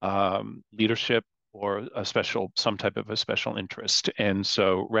 leadership, or some type of a special interest. And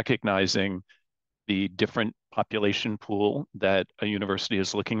so recognizing the different population pool that a university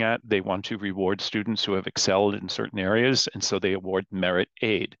is looking at, they want to reward students who have excelled in certain areas, and so they award merit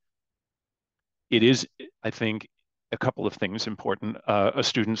aid. It is, I think, a couple of things important. A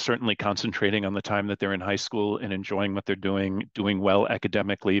student certainly concentrating on the time that they're in high school and enjoying what they're doing well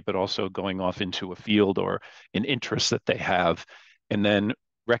academically, but also going off into a field or an interest that they have. And then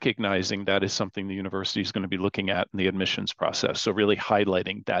recognizing that is something the university is going to be looking at in the admissions process. So really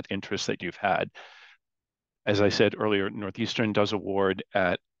highlighting that interest that you've had. As I said earlier, Northeastern does award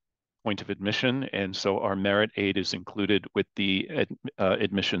at point of admission, and so our merit aid is included with the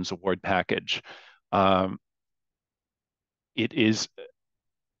admissions award package. It is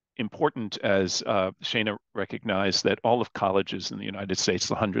important, as Shana recognized, that all of colleges in the United States,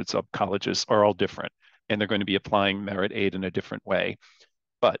 the hundreds of colleges, are all different, and they're going to be applying merit aid in a different way.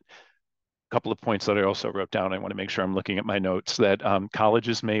 But a couple of points that I also wrote down, I want to make sure I'm looking at my notes, that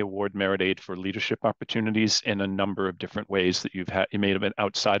colleges may award merit aid for leadership opportunities in a number of different ways that you may have been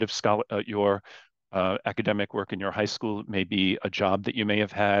outside of your academic work in your high school. It may be a job that you may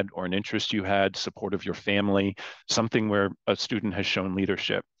have had or an interest you had, support of your family, something where a student has shown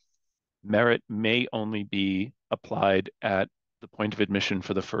leadership. Merit may only be applied at the point of admission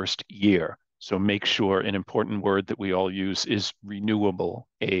for the first year. So make sure an important word that we all use is renewable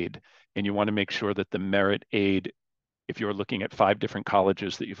aid. And you want to make sure that the merit aid, if you're looking at 5 different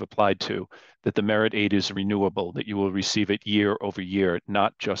colleges that you've applied to, that the merit aid is renewable, that you will receive it year over year,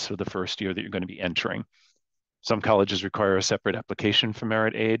 not just for the first year that you're going to be entering. Some colleges require a separate application for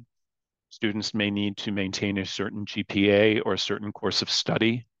merit aid. Students may need to maintain a certain GPA or a certain course of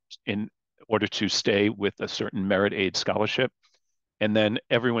study in order to stay with a certain merit aid scholarship. And then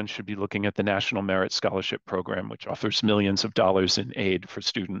everyone should be looking at the National Merit Scholarship Program, which offers millions of dollars in aid for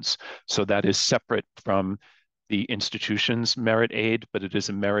students. So that is separate from the institution's merit aid, but it is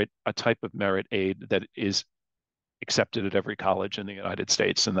a type of merit aid that is accepted at every college in the United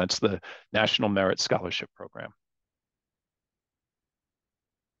States, and that's the National Merit Scholarship Program.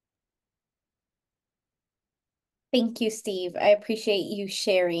 Thank you, Steve. I appreciate you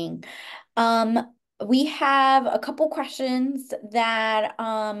sharing. We have a couple questions that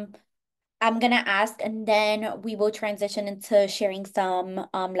I'm going to ask, and then we will transition into sharing some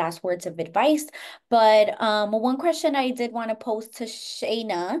last words of advice. But one question I did want to pose to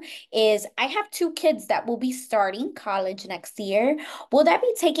Shayna is, I have 2 kids that will be starting college next year. Will that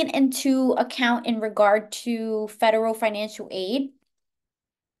be taken into account in regard to federal financial aid?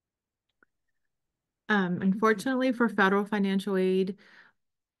 Unfortunately, for federal financial aid,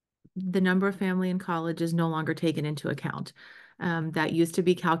 the number of family in college is no longer taken into account. That used to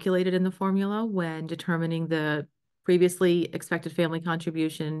be calculated in the formula when determining the previously expected family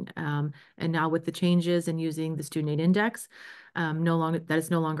contribution, and now with the changes and using the student aid index, that is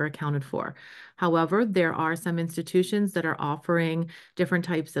no longer accounted for. However, there are some institutions that are offering different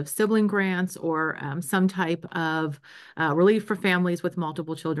types of sibling grants or some type of relief for families with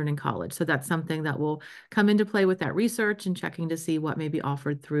multiple children in college. So that's something that will come into play with that research and checking to see what may be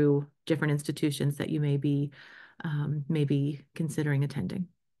offered through different institutions that you may be considering attending.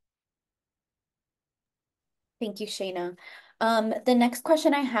 Thank you, Shayna. The next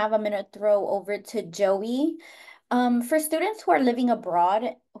question I have, I'm going to throw over to Joey. For students who are living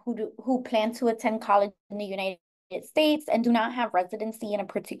abroad who plan to attend college in the United States and do not have residency in a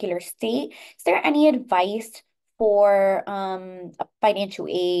particular state, is there any advice for financial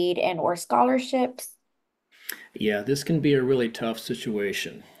aid and or scholarships? Yeah, this can be a really tough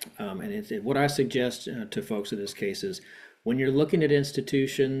situation. What I suggest to folks in this case is when you're looking at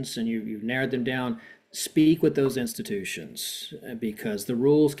institutions and you've narrowed them down, speak with those institutions because the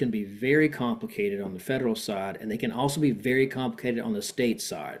rules can be very complicated on the federal side and they can also be very complicated on the state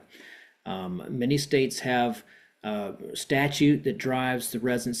side. Many states have statute that drives the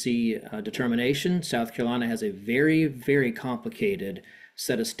residency determination. South Carolina has a very, very complicated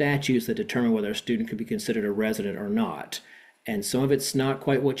set of statutes that determine whether a student could be considered a resident or not. And some of it's not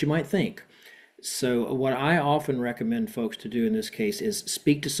quite what you might think. So what I often recommend folks to do in this case is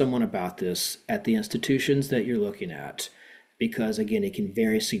speak to someone about this at the institutions that you're looking at. Because again, it can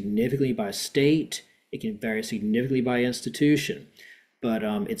vary significantly by state, it can vary significantly by institution. But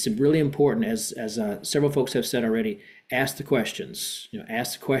it's really important, as several folks have said already, ask the questions.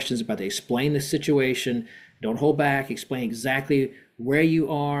 Ask the questions about explain the situation. Don't hold back. Explain exactly where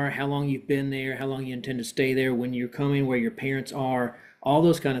you are, how long you've been there, how long you intend to stay there, when you're coming, where your parents are, all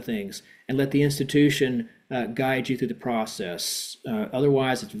those kind of things, and let the institution guide you through the process.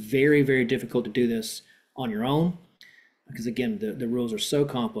 Otherwise, it's very, very difficult to do this on your own because, again, the rules are so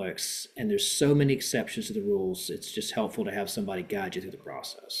complex and there's so many exceptions to the rules. It's just helpful to have somebody guide you through the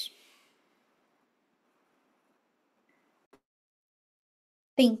process.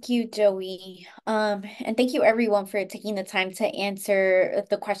 Thank you, Joey. And thank you everyone for taking the time to answer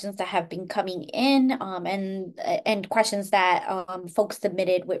the questions that have been coming in, and questions that folks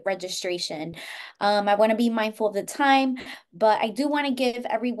submitted with registration. I want to be mindful of the time, but I do want to give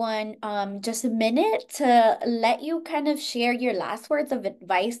everyone just a minute to let you kind of share your last words of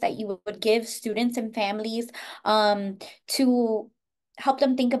advice that you would give students and families to help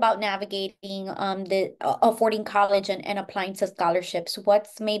them think about navigating the affording college and applying to scholarships.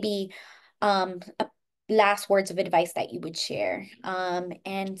 What's maybe last words of advice that you would share?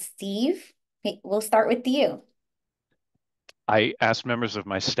 And Steve, we'll start with you. I asked members of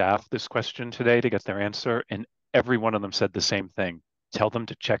my staff this question today to get their answer, and every one of them said the same thing. Tell them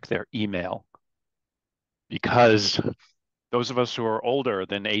to check their email. Because those of us who are older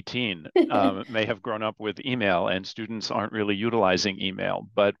than 18 may have grown up with email, and students aren't really utilizing email.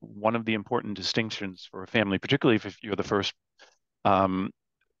 But one of the important distinctions for a family, particularly if you're the first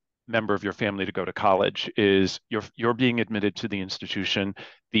member of your family to go to college is you're being admitted to the institution.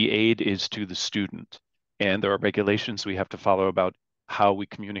 The aid is to the student. And there are regulations we have to follow about how we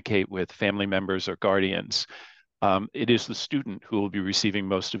communicate with family members or guardians. It is the student who will be receiving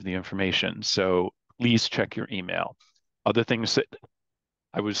most of the information. So please check your email. Other things that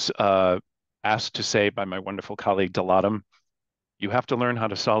I was asked to say by my wonderful colleague, Delatum, you have to learn how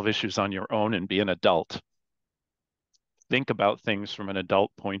to solve issues on your own and be an adult. Think about things from an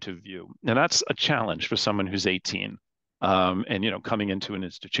adult point of view. And that's a challenge for someone who's 18 and, coming into an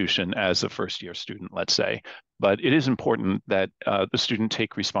institution as a first-year student, let's say. But it is important that the student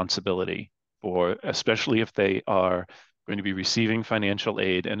take responsibility for, especially if they are going to be receiving financial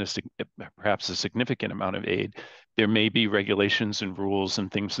aid and perhaps a significant amount of aid. There may be regulations and rules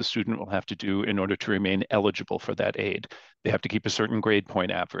and things the student will have to do in order to remain eligible for that aid. They have to keep a certain grade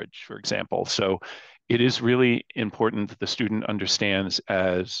point average, for example. So it is really important that the student understands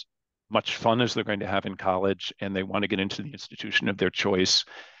as much fun as they're going to have in college and they want to get into the institution of their choice.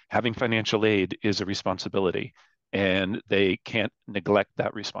 Having financial aid is a responsibility and they can't neglect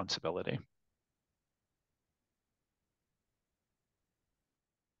that responsibility.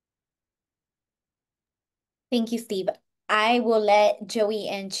 Thank you, Steve. I will let Joey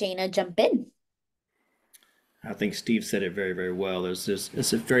and Shayna jump in. I think Steve said it very, very well. It's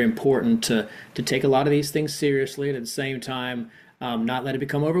very important to take a lot of these things seriously and at the same time not let it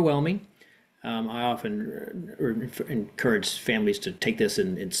become overwhelming. I often encourage families to take this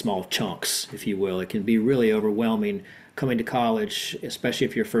in small chunks, if you will. It can be really overwhelming coming to college, especially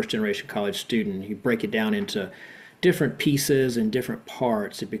if you're a first-generation college student. You break it down into different pieces and different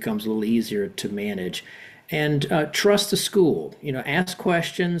parts. It becomes a little easier to manage. And trust the school. Ask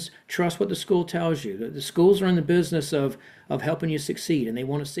questions. Trust what the school tells you. The schools are in the business of helping you succeed, and they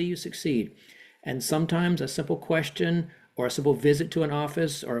want to see you succeed. And sometimes a simple question or a simple visit to an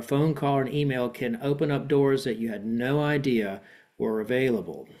office or a phone call or an email can open up doors that you had no idea were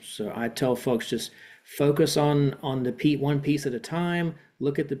available. So I tell folks just focus on the one piece at a time,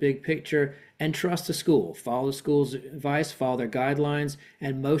 look at the big picture, and trust the school. Follow the school's advice, follow their guidelines,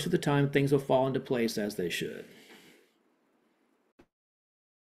 and most of the time things will fall into place as they should.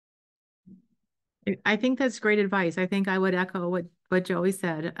 I think that's great advice. I think I would echo what Joey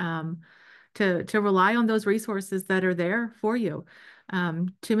said, to rely on those resources that are there for you.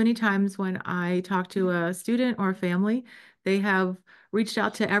 Too many times when I talk to a student or a family, they have reached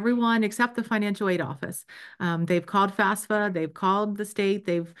out to everyone except the financial aid office. They've called FAFSA, they've called the state,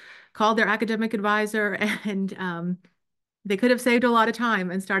 they've called their academic advisor, and they could have saved a lot of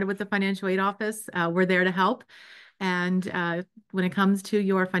time and started with the financial aid office. We're there to help. And when it comes to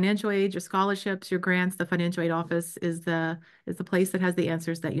your financial aid, your scholarships, your grants, the financial aid office is the place that has the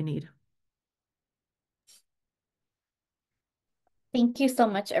answers that you need. Thank you so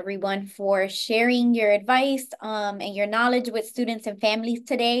much, everyone, for sharing your advice and your knowledge with students and families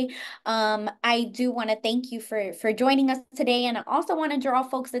today. I do want to thank you for joining us today. And I also want to draw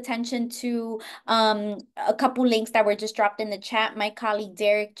folks' attention to a couple links that were just dropped in the chat. My colleague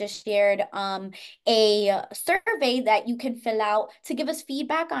Derek just shared a survey that you can fill out to give us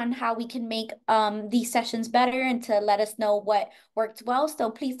feedback on how we can make these sessions better and to let us know what worked well.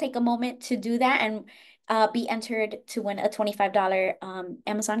 So please take a moment to do that and be entered to win a $25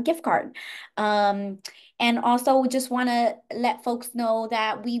 Amazon gift card. And also just want to let folks know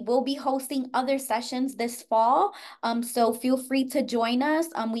that we will be hosting other sessions this fall. So feel free to join us.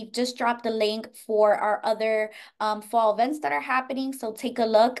 We've just dropped the link for our other fall events that are happening. So take a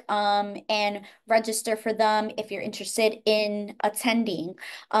look and register for them if you're interested in attending.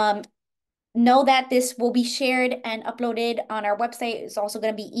 Know that this will be shared and uploaded on our website. It's also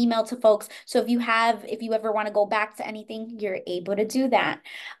going to be emailed to folks. So if you ever want to go back to anything, you're able to do that.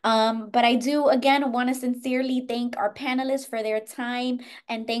 But I do, again, want to sincerely thank our panelists for their time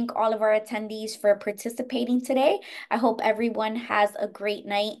and thank all of our attendees for participating today. I hope everyone has a great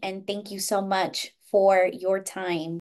night and thank you so much for your time.